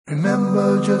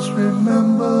Remember, just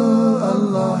remember,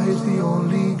 Allah is the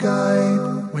only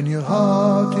guide. When your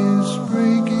heart is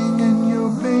breaking and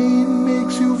your pain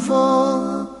makes you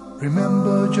fall,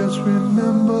 remember, just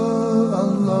remember,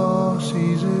 Allah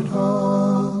sees it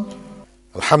all.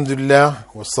 Alhamdulillah,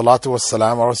 wassalatu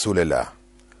wassalam ala Rasulillah.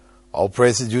 All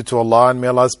praise is due to Allah, and may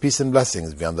Allah's peace and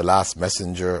blessings be on the last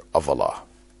messenger of Allah.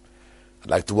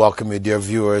 I'd like to welcome you, dear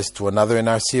viewers, to another in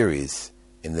our series,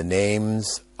 In the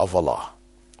Names of Allah.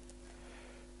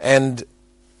 And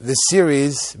this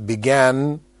series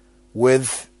began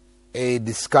with a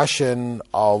discussion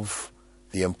of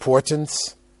the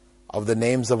importance of the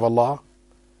names of Allah,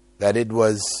 that it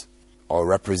was or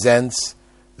represents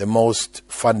the most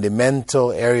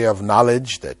fundamental area of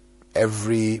knowledge that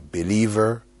every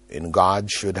believer in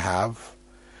God should have.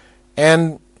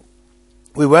 And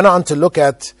we went on to look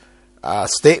at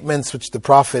statements which the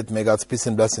Prophet, may God's peace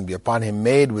and blessing be upon him,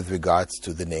 made with regards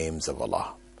to the names of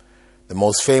Allah. The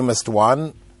most famous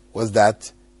one was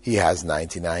that he has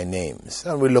 99 names.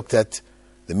 And we looked at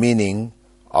the meaning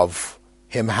of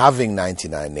him having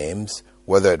 99 names,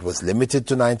 whether it was limited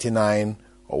to 99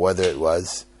 or whether it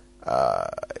was,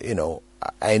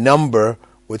 a number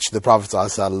which the Prophet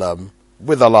ﷺ,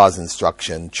 with Allah's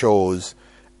instruction, chose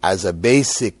as a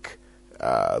basic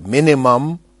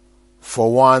minimum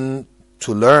for one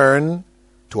to learn,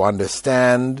 to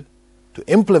understand, to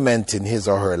implement in his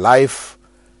or her life,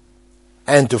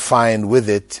 and to find with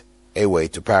it a way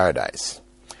to paradise.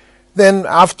 Then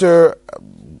after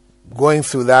going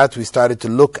through that, we started to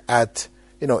look at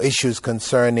issues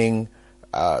concerning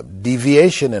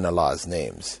deviation in Allah's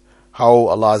names, how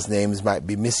Allah's names might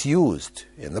be misused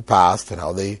in the past and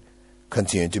how they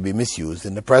continue to be misused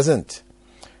in the present.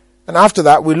 And after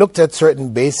that, we looked at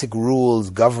certain basic rules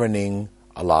governing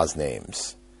Allah's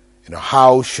names.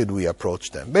 How should we approach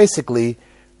them? Basically,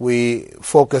 we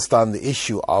focused on the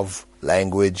issue of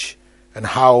language and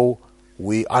how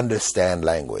we understand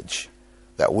language,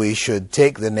 that we should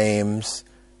take the names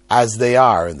as they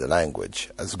are in the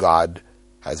language, as God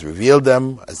has revealed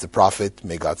them, as the Prophet,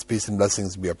 may God's peace and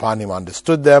blessings be upon him,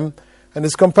 understood them, and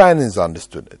his companions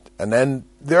understood it, and then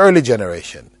the early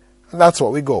generation. And that's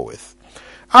what we go with.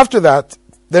 After that,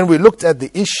 then we looked at the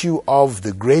issue of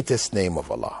the greatest name of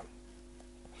Allah.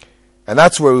 And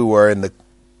that's where we were in the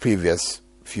previous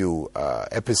few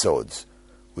episodes.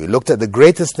 We looked at the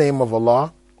greatest name of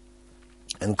Allah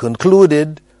and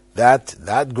concluded that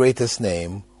that greatest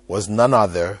name was none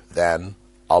other than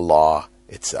Allah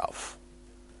itself.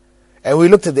 And we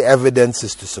looked at the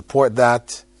evidences to support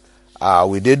that.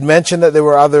 We did mention that there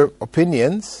were other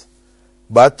opinions,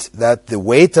 but that the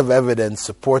weight of evidence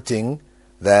supporting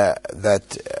that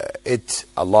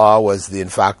Allah was in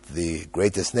fact the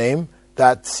greatest name,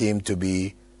 that seemed to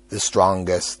be the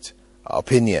strongest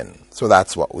opinion. So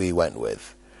that's what we went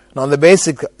with. And on the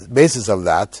basis of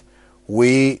that,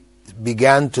 we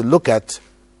began to look at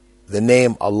the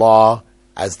name Allah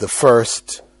as the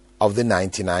first of the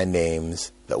 99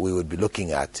 names that we would be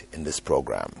looking at in this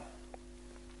program.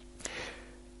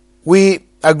 We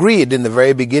agreed in the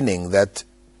very beginning that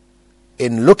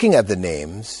in looking at the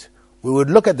names, we would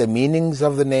look at the meanings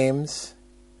of the names,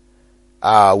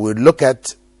 we would look at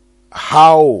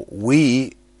how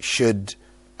we should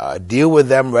deal with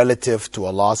them relative to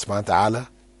Allah subhanahu wa ta'ala,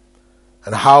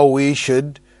 and how we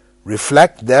should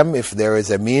reflect them, if there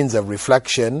is a means of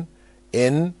reflection,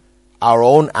 in our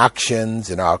own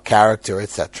actions, in our character,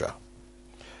 etc.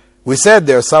 We said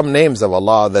there are some names of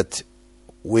Allah that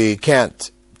we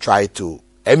can't try to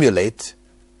emulate,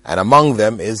 and among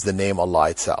them is the name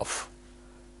Allah itself.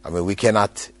 We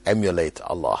cannot emulate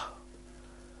Allah.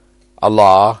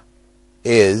 Allah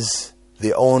is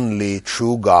the only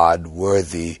true God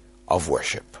worthy of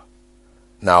worship.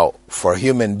 Now, for a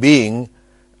human being,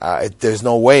 there's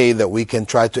no way that we can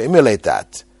try to emulate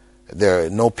that.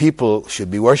 No people should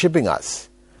be worshipping us.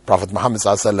 Prophet Muhammad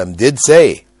ﷺ did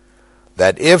say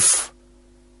that if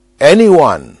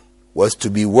anyone was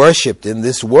to be worshipped in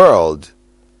this world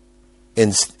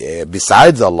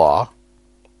besides Allah,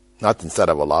 not instead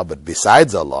of Allah, but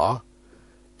besides Allah,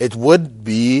 it would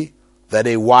be that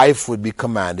a wife would be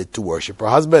commanded to worship her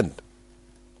husband.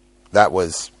 That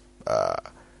was,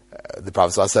 the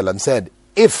Prophet ﷺ said,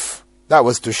 if that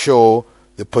was to show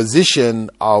the position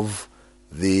of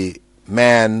the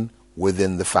man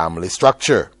within the family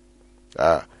structure.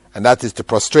 And that is to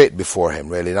prostrate before him,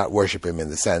 really, not worship him in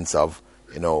the sense of,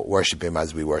 worship him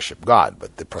as we worship God,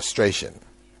 but the prostration.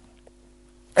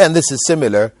 And this is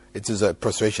similar, it is a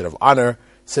prostration of honor,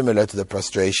 similar to the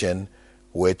prostration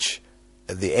which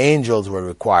the angels were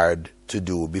required to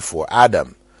do before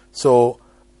Adam. So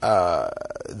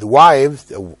the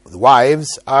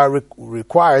wives are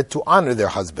required to honor their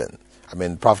husband. I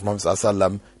mean, Prophet Muhammad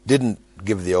ﷺ didn't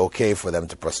give the okay for them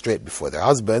to prostrate before their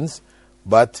husbands,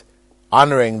 but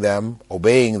honoring them,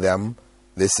 obeying them,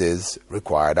 this is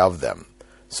required of them.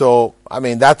 So, I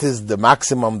mean, that is the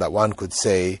maximum that one could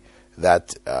say,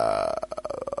 that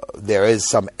there is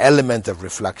some element of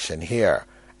reflection here.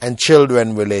 And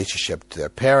children relationship to their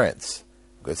parents.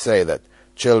 You could say that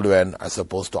children are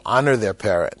supposed to honor their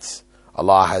parents.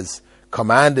 Allah has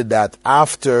commanded that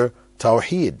after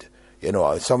Tawheed. You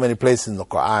know, so many places in the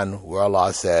Quran where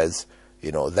Allah says,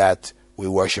 you know, that we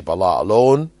worship Allah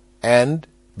alone, and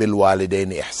bil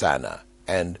walidaini ihsana,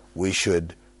 and we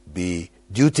should be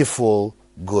dutiful,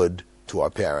 good to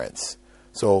our parents.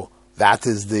 So that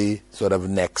is the sort of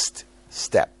next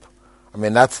step. I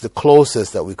mean, that's the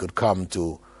closest that we could come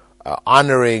to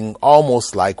honoring,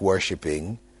 almost like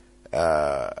worshiping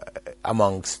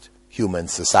amongst human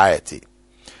society.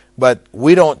 But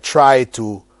we don't try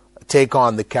to take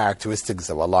on the characteristics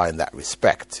of Allah in that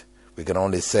respect. We can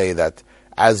only say that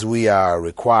as we are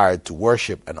required to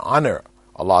worship and honor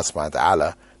Allah subhanahu wa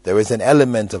ta'ala, there is an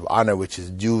element of honor which is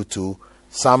due to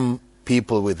some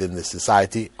people within the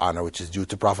society, honor which is due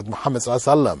to Prophet Muhammad sallallahu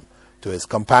alaihi wasallam, to his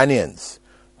companions,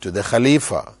 to the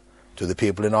Khalifa, to the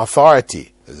people in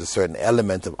authority. There's a certain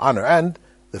element of honor, and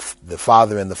the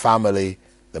father in the family,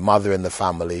 the mother in the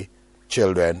family,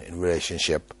 children in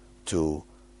relationship to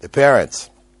the parents.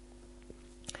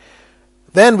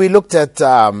 Then we looked at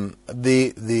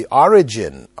the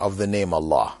origin of the name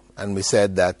Allah, and we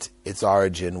said that its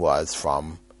origin was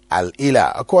from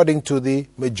al-ilah, according to the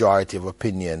majority of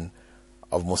opinion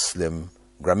of Muslim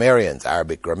grammarians,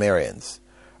 Arabic grammarians.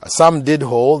 Some did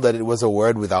hold that it was a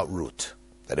word without root,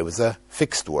 that it was a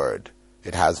fixed word.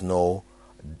 It has no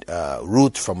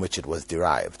root from which it was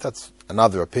derived. That's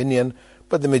another opinion,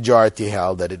 but the majority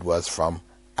held that it was from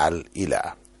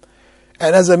al-ilah.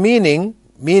 And as a meaning,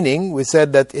 we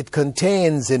said that it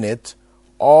contains in it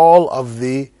all of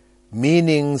the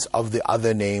meanings of the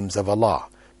other names of Allah,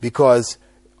 because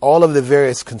all of the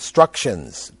various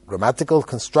constructions, grammatical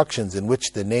constructions in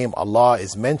which the name Allah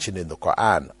is mentioned in the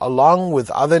Quran, along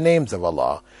with other names of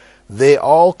Allah, they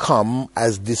all come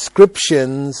as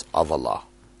descriptions of Allah.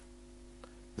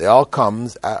 They all come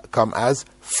as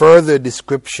further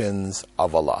descriptions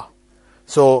of Allah.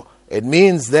 So it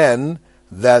means then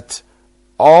that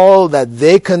all that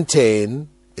they contain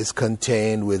is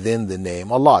contained within the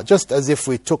name Allah. Just as if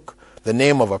we took the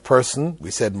name of a person, we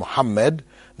said Muhammad,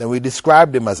 then we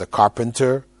described him as a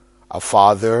carpenter, a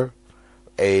father,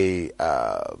 a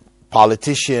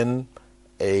politician,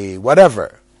 a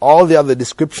whatever. All the other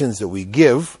descriptions that we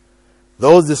give,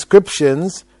 those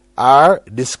descriptions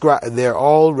they're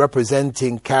all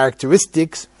representing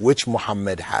characteristics which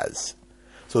Muhammad has.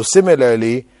 So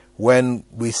similarly, when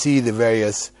we see the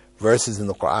various verses in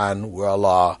the Quran where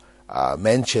Allah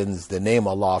mentions the name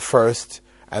Allah first,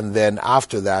 and then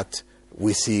after that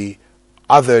we see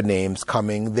other names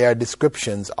coming, they are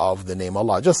descriptions of the name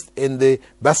Allah. Just in the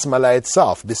Basmala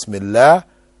itself, Bismillah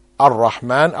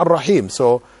ar-Rahman ar-Rahim.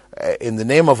 So in the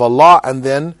name of Allah, and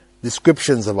then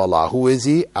descriptions of Allah. Who is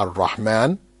He?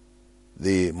 Ar-Rahman,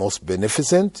 the most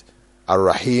beneficent,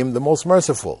 Ar-Rahim, the most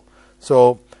merciful.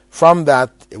 So from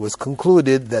that, it was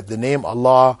concluded that the name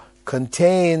Allah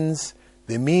contains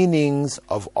the meanings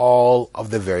of all of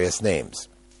the various names.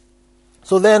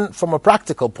 So then, from a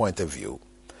practical point of view,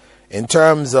 in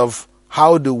terms of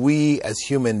how do we as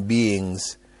human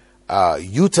beings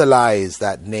utilize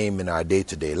that name in our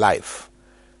day-to-day life?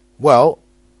 Well,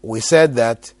 we said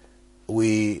that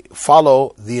we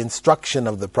follow the instruction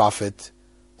of the Prophet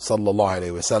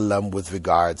ﷺ with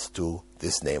regards to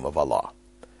this name of Allah.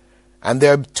 And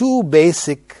there are two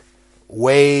basic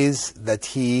ways that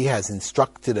he has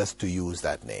instructed us to use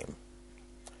that name.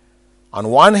 On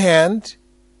one hand,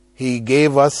 he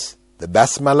gave us the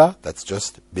Basmala, that's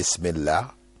just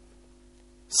Bismillah,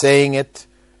 saying it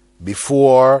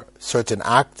before certain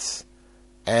acts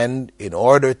and in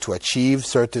order to achieve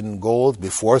certain goals,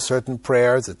 before certain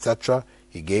prayers, etc.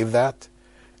 He gave that.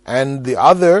 And the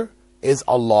other is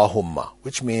Allahumma,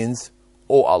 which means,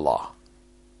 O Allah.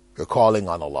 You're calling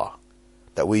on Allah.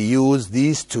 That we use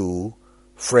these two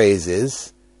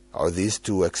phrases or these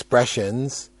two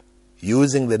expressions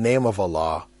using the name of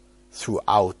Allah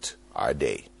throughout our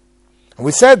day. And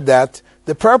we said that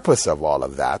the purpose of all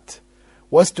of that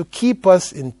was to keep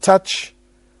us in touch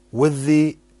with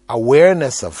the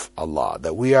awareness of Allah,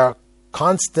 that we are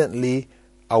constantly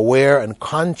aware and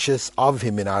conscious of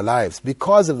Him in our lives,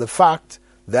 because of the fact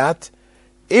that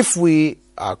if we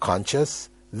are conscious,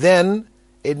 then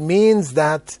it means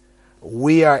that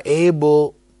we are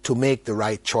able to make the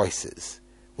right choices.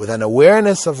 With an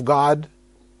awareness of God,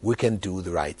 we can do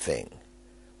the right thing.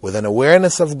 With an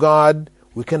awareness of God,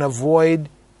 we can avoid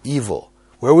evil.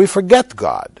 Where we forget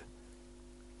God,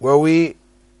 where we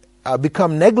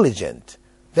become negligent,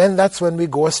 then that's when we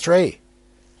go astray.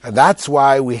 And that's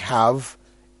why we have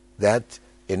that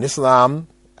in Islam,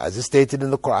 as is stated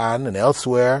in the Quran and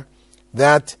elsewhere,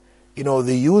 that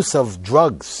the use of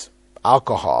drugs,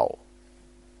 alcohol,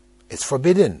 is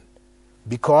forbidden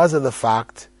because of the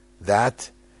fact that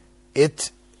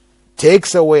it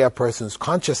takes away a person's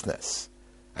consciousness,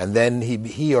 and then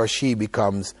he or she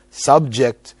becomes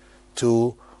subject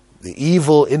to the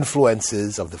evil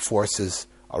influences of the forces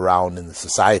around in the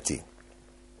society.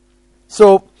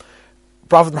 So,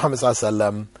 Prophet Muhammad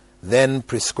ﷺ then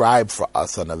prescribed for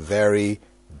us on a very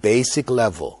basic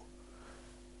level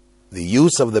the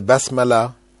use of the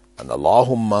Basmala and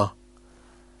Allahumma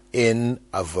in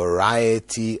a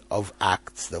variety of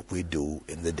acts that we do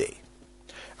in the day.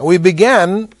 And we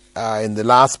began in the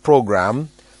last program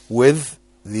with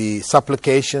the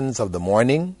supplications of the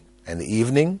morning and the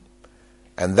evening,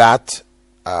 and that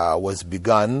was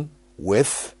begun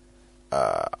with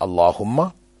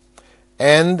Allahumma.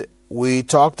 And we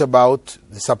talked about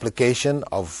the supplication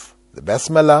of the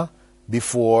Basmala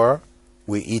before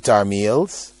we eat our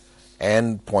meals,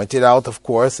 and pointed out, of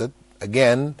course, that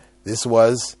again, this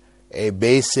was a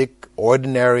basic,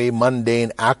 ordinary,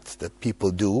 mundane act that people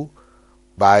do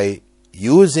by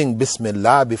using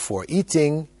Bismillah before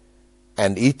eating,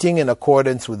 and eating in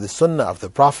accordance with the Sunnah of the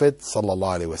Prophet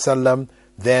ﷺ.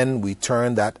 Then we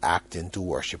turn that act into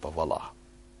worship of Allah.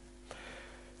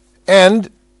 And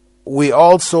we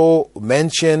also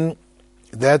mentioned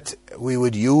that we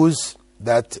would use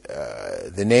that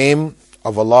the name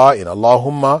of Allah in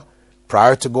Allahumma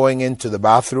prior to going into the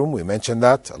bathroom. We mentioned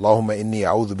that. Allahumma inni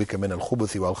a'udhu bika min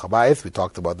al-khubuthi wal khaba'ith. We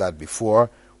talked about that before.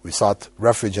 We sought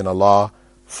refuge in Allah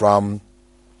from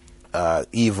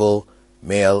evil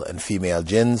male and female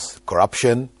jinns,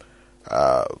 corruption.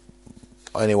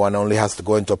 Anyone only has to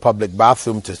go into a public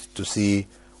bathroom to see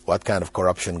what kind of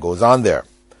corruption goes on there.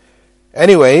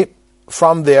 Anyway,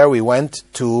 from there we went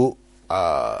to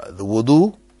the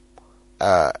wudu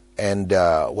and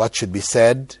what should be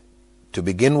said to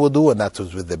begin wudu, and that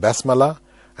was with the Basmala.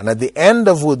 And at the end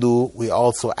of wudu, we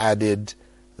also added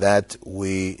that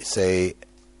we say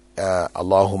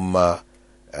Allahumma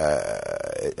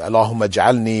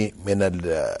ja'alni min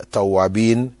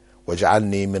al-tawwabin wa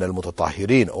ja'alni min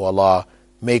al-mutatahhirin. O Allah,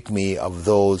 make me of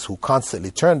those who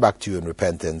constantly turn back to you in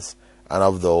repentance, and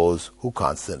of those who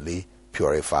constantly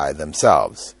purify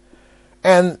themselves.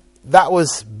 And that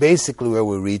was basically where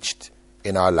we reached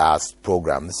in our last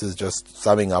program. This is just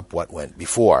summing up what went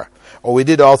before. Or we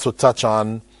did also touch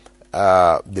on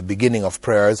the beginning of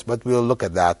prayers, but we'll look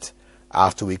at that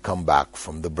after we come back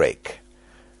from the break.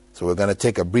 So we're going to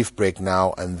take a brief break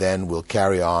now, and then we'll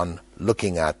carry on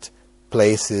looking at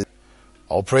places.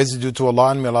 All praise is due to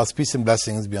Allah, and may Allah's peace and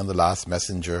blessings be on the last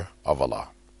messenger of Allah.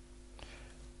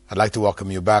 I'd like to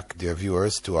welcome you back, dear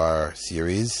viewers, to our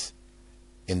series,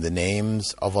 In the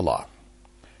Names of Allah.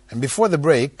 And before the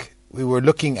break, we were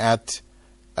looking at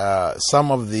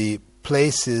some of the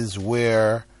places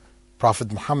where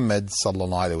Prophet Muhammad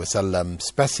ﷺ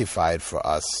specified for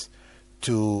us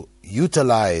to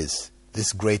utilize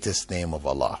this greatest name of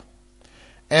Allah.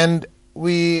 And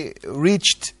we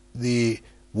reached the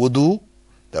wudu,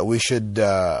 that we should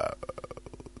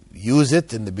use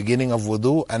it in the beginning of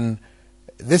wudu. And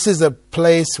this is a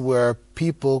place where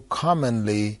people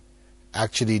commonly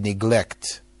actually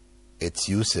neglect its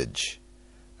usage.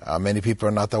 Many people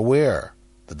are not aware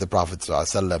that the Prophet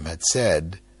ﷺ had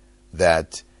said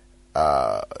that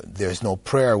there's no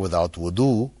prayer without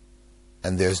wudu,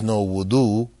 and there's no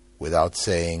wudu without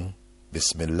saying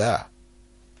Bismillah.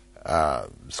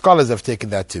 Scholars have taken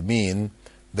that to mean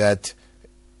that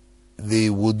the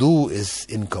wudu is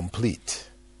incomplete.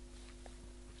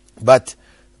 But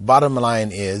bottom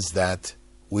line is that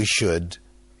we should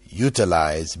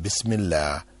utilize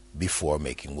Bismillah before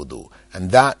making wudu.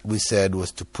 And that, we said,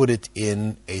 was to put it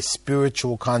in a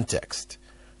spiritual context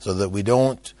so that we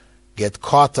don't get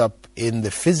caught up in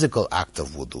the physical act of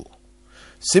wudu.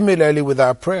 Similarly with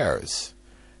our prayers,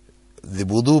 the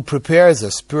wudu prepares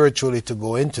us spiritually to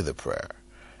go into the prayer.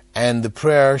 And the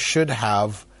prayer should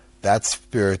have that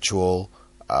spiritual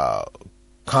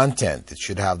content. It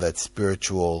should have that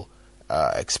spiritual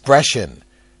expression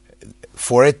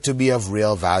for it to be of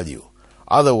real value.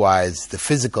 Otherwise, the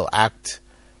physical act,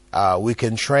 we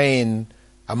can train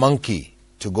a monkey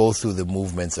to go through the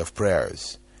movements of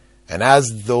prayers. And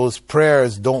as those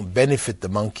prayers don't benefit the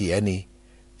monkey any,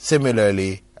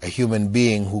 similarly, a human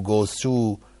being who goes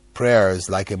through prayers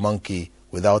like a monkey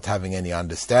without having any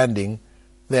understanding,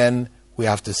 then we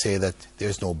have to say that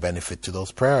there's no benefit to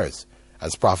those prayers.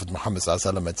 As Prophet Muhammad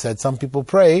ﷺ had said, some people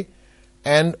pray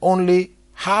and only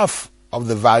half of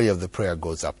the value of the prayer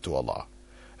goes up to Allah.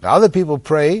 And other people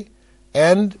pray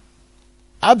and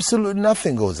absolutely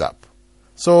nothing goes up.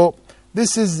 So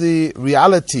this is the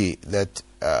reality that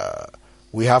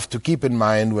we have to keep in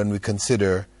mind when we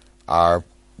consider our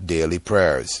daily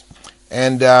prayers.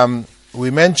 And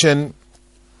we mentioned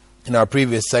in our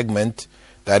previous segment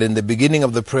that in the beginning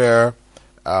of the prayer,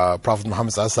 Prophet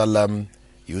Muhammad ﷺ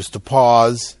used to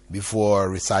pause before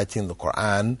reciting the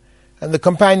Quran, and the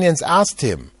companions asked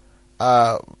him,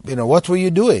 what were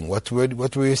you doing? What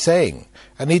were you saying?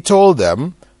 And he told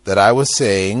them that I was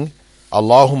saying,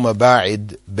 Allahumma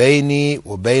ba'id bayni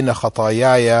wa bayna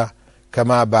khatayaya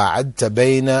kama ba'adta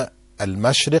bayna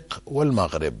al-mashriq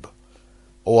wal-maghrib.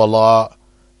 O Allah,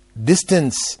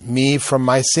 distance me from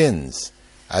my sins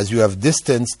as you have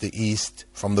distanced the east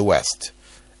from the west.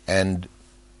 And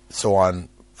so on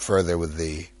further with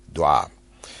the dua.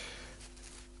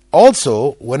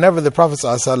 Also, whenever the Prophet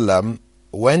ﷺ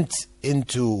went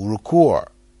into ruku'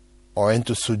 or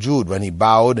into sujood, when he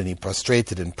bowed and he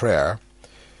prostrated in prayer,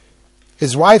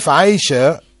 his wife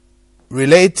Aisha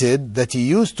related that he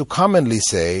used to commonly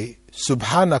say,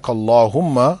 Subhanaka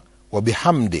Allahumma wa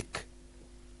bihamdik,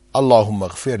 Allahumma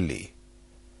ghfirli.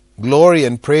 Glory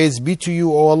and praise be to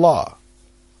you, O Allah.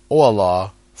 O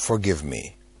Allah, forgive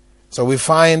me. So we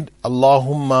find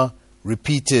Allahumma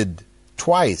repeated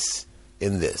twice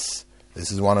in this.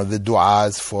 This is one of the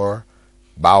du'as for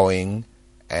bowing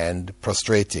and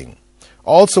prostrating.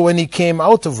 Also when he came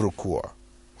out of ruku',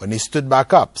 when he stood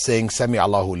back up saying Sami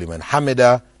Allahu liman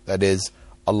hamida, that is,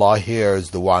 Allah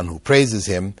hears the one who praises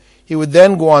him, he would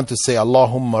then go on to say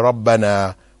Allahumma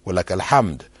rabbana wa lakal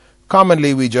hamd.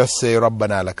 Commonly we just say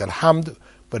Rabbana lakal hamd,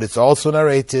 but it's also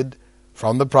narrated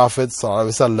from the Prophet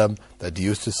ﷺ that he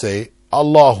used to say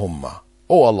Allahumma,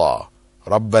 O Allah,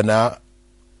 Rabbana,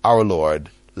 our Lord,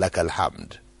 lakal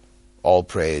hamd. All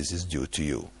praise is due to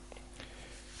you.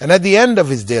 And at the end of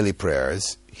his daily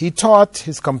prayers, he taught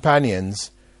his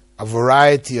companions a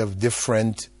variety of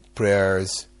different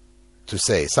prayers to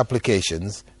say,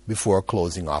 supplications, before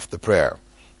closing off the prayer.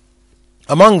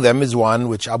 Among them is one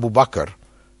which Abu Bakr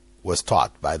was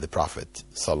taught by the Prophet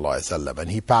ﷺ, and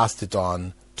he passed it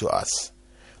on to us.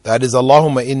 That is,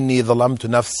 Allahumma inni dhalamtu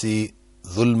nafsi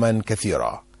dhulman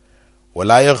kathira, wa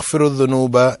la yaghfiru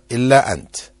dhunuba illa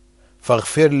ant,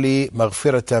 faghfir li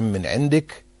maghfiratan min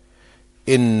indik,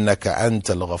 innaka anta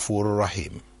al-ghafur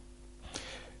rahim.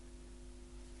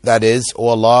 That is, O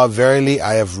Allah, verily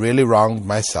I have really wronged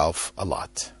myself a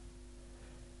lot,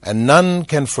 and none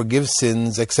can forgive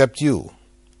sins except you.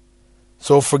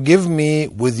 So forgive me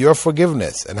with your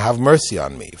forgiveness and have mercy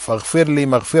on me. فَاغْفِرْ لِي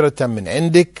مَغْفِرَةً مِّنْ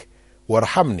عِنْدِكَ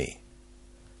وَارْحَمْنِي.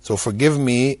 So forgive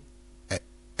me,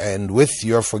 and with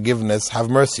your forgiveness have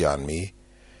mercy on me.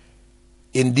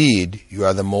 Indeed, you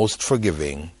are the most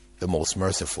forgiving, the most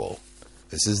merciful.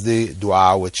 This is the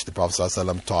dua which the Prophet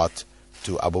ﷺ taught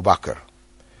to Abu Bakr.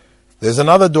 There's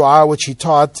another dua which he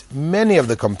taught many of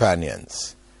the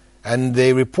companions, and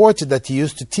they reported that he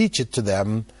used to teach it to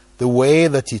them the way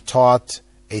that he taught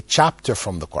a chapter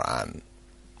from the Quran,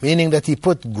 meaning that he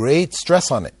put great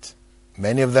stress on it.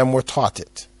 Many of them were taught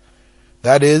it.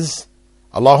 That is,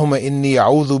 Allahumma inni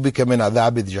a'udhu bika min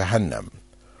adhab jahannam,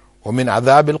 wa min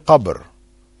adhab al-qabr,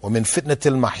 wa min fitnat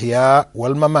al-mahya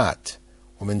wal-mamat,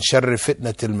 wa min sharri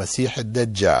fitnat al-masih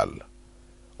al-dajjal.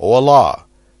 O Allah,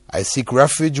 I seek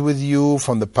refuge with you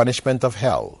from the punishment of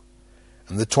hell,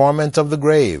 and the torment of the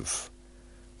grave,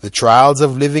 the trials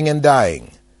of living and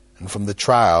dying, and from the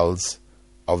trials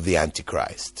of the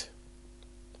Antichrist.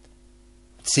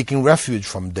 Seeking refuge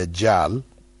from Dajjal,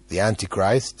 the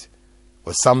Antichrist,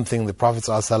 was something the Prophet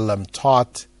ﷺ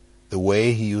taught the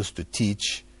way he used to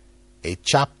teach a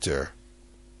chapter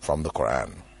from the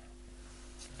Quran.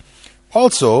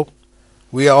 Also,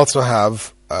 we also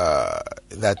have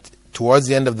that towards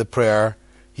the end of the prayer,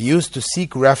 he used to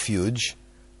seek refuge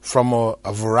from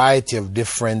a variety of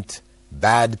different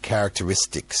bad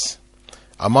characteristics.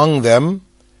 Among them,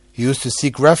 he used to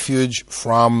seek refuge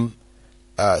from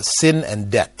sin and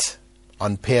debt,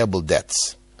 unpayable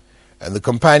debts. And the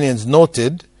companions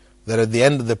noted that at the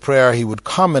end of the prayer he would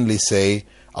commonly say,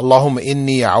 Allahumma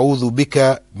inni a'udhu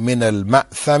bika min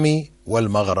al-ma'thami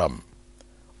wal-maghram.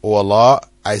 O Allah,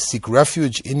 I seek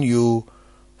refuge in you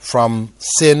from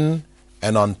sin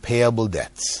and unpayable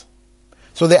debts.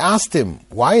 So they asked him,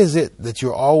 why is it that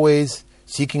you're always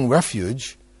seeking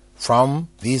refuge from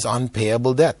these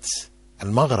unpayable debts,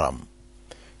 al-maghram?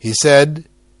 He said,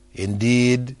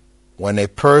 indeed, when a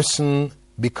person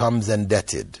becomes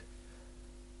indebted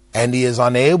and he is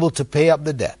unable to pay up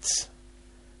the debts,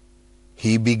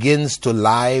 he begins to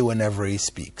lie whenever he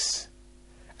speaks,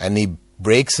 and he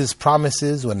breaks his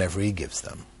promises whenever he gives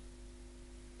them.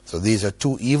 So these are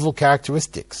two evil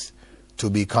characteristics: to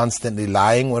be constantly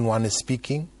lying when one is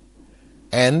speaking,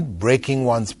 and breaking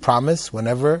one's promise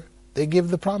whenever they give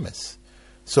the promise.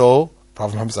 So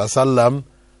Prophet Muhammad ﷺ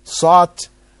sought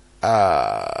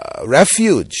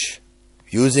refuge,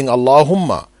 using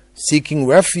Allahumma, seeking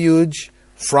refuge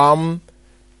from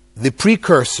the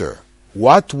precursor.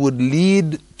 What would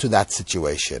lead to that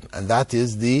situation? And that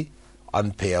is the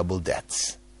unpayable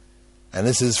debts. And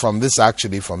this is from this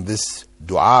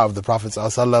dua of the Prophet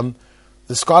ﷺ.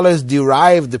 The scholars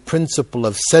derive the principle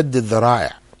of sadd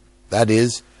al-dhara'i', that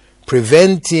is,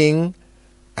 preventing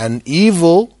an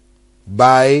evil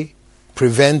by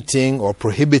preventing or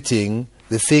prohibiting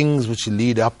the things which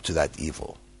lead up to that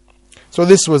evil. So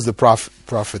this was the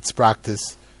Prophet's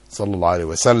practice, sallallahu alaihi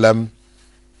wasallam,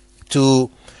 to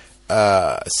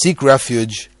seek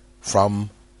refuge from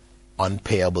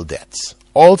unpayable debts.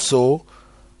 Also,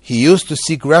 he used to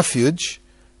seek refuge,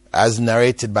 as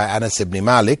narrated by Anas ibn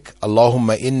Malik,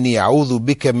 Allahumma inni a'udhu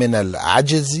bika min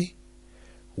al-ajzi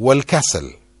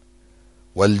wal-kasal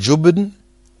wal-jubn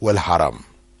wal-haram.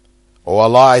 O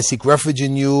Allah, I seek refuge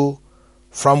in you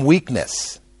from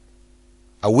weakness,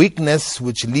 a weakness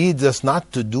which leads us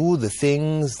not to do the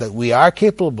things that we are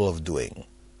capable of doing,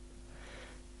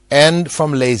 and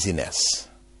from laziness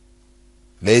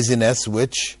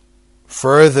which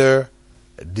further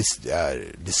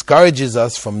discourages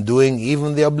us from doing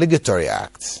even the obligatory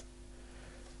acts.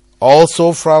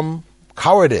 Also from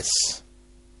cowardliness,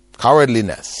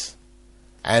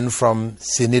 and from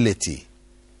senility,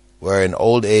 where in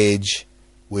old age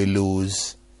we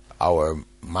lose our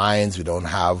minds, we don't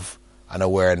have an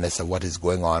awareness of what is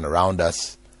going on around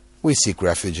us. We seek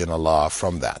refuge in Allah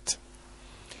from that.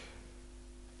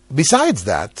 Besides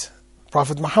that,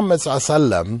 Prophet Muhammad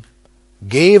ﷺ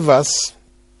gave us,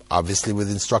 obviously with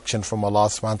instruction from Allah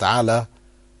subhanahu wa ta'ala,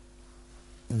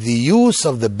 the use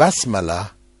of the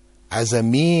basmala as a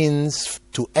means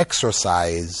to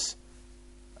exorcise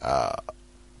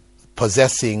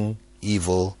possessing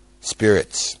evil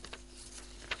spirits.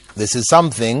 This is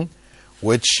something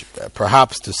which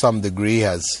perhaps to some degree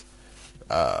has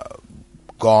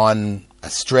gone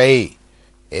astray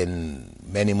in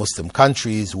many Muslim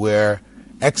countries, where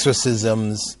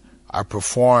exorcisms are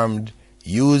performed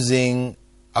using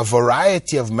a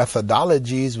variety of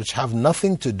methodologies which have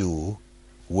nothing to do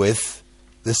with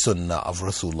the sunnah of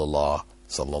Rasulullah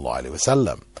sallallahu alaihi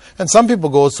wasallam. And some people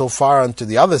go so far onto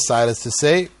the other side as to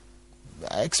say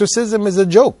exorcism is a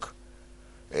joke.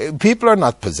 People are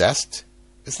not possessed.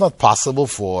 It's not possible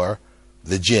for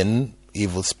the jinn,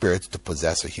 evil spirits, to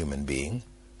possess a human being.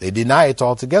 They deny it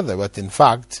altogether, but in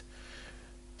fact,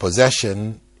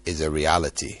 possession is a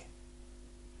reality.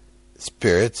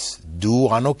 Spirits do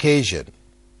on occasion,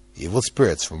 evil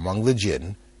spirits from among the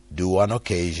jinn, do on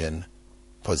occasion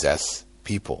possess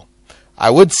people.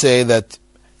 I would say that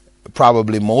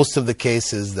probably most of the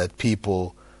cases that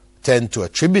people tend to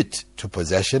attribute to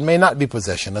possession may not be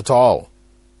possession at all.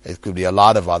 It could be a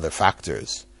lot of other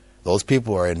factors. Those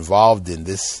people who are involved in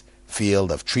this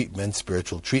field of treatment,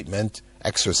 spiritual treatment,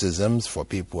 exorcisms for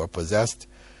people who are possessed,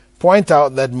 point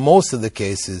out that most of the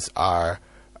cases are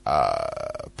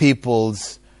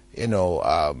people's,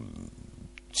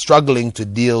 struggling to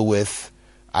deal with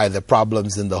either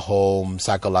problems in the home,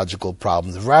 psychological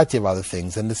problems, a variety of other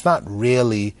things, and it's not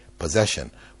really possession.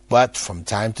 But from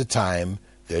time to time,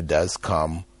 there does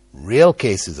come real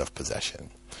cases of possession.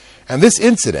 And this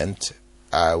incident,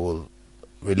 I will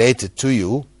relate it to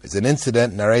you, is an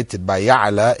incident narrated by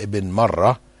Ya'la ibn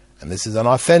Marra, and this is an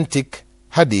authentic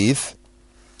hadith,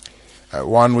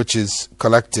 one which is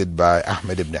collected by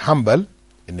Ahmad ibn Hanbal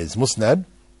in his Musnad.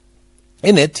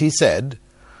 In it, he said,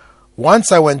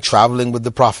 once I went traveling with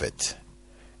the Prophet,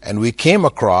 and we came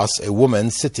across a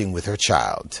woman sitting with her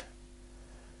child.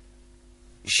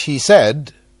 She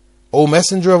said, O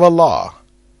Messenger of Allah,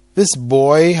 this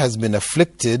boy has been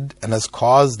afflicted and has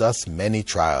caused us many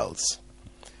trials.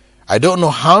 I don't know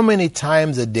how many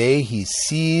times a day he's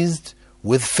seized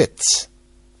with fits.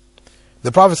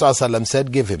 The Prophet ﷺ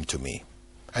said, give him to me.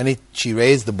 And she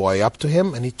raised the boy up to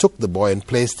him, and he took the boy and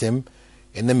placed him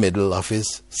in the middle of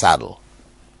his saddle.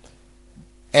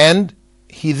 And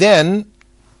he then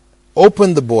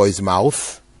opened the boy's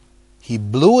mouth. He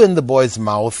blew in the boy's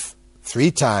mouth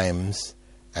 3 times,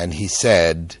 and he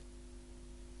said,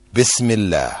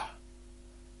 Bismillah,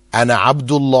 Ana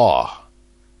Abdullah,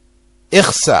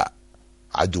 Ikhsa,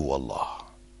 Adu Allah.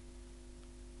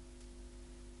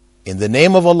 In the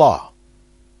name of Allah,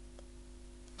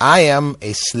 I am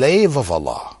a slave of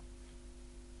Allah.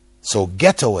 So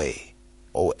get away,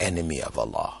 O enemy of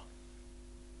Allah.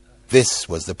 This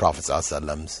was the Prophet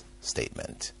ﷺ's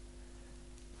statement.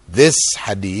 This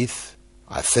hadith,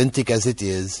 authentic as it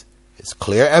is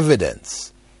clear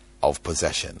evidence of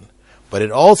possession. But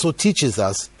it also teaches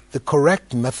us the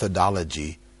correct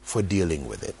methodology for dealing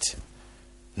with it.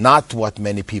 Not what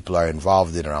many people are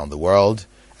involved in around the world.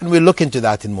 And we'll look into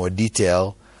that in more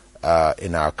detail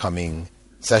in our coming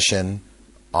session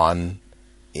on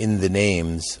In the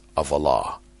Names of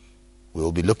Allah. We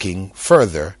will be looking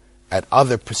further at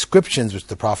other prescriptions which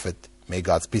the Prophet, may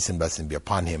God's peace and blessing be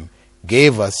upon him,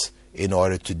 gave us in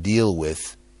order to deal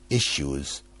with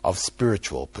issues of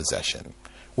spiritual possession.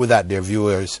 With that, dear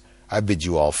viewers, I bid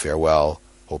you all farewell,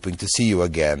 hoping to see you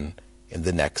again in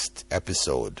the next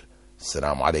episode.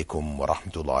 Assalamu alaikum wa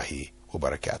rahmatullahi wa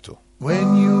barakatuh.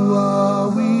 When you are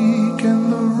weak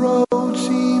and the road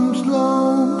seems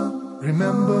long,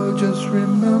 remember, just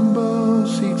remember,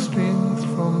 seek strength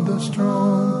from the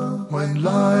strong. When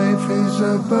life is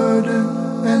a burden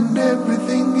and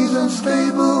everything is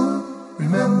unstable,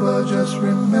 remember, just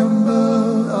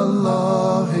remember,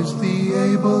 Allah is the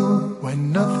able.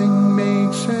 When nothing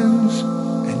makes sense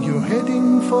and you're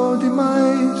heading for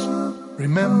demise,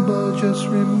 remember, just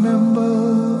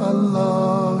remember,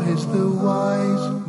 Allah is the wise.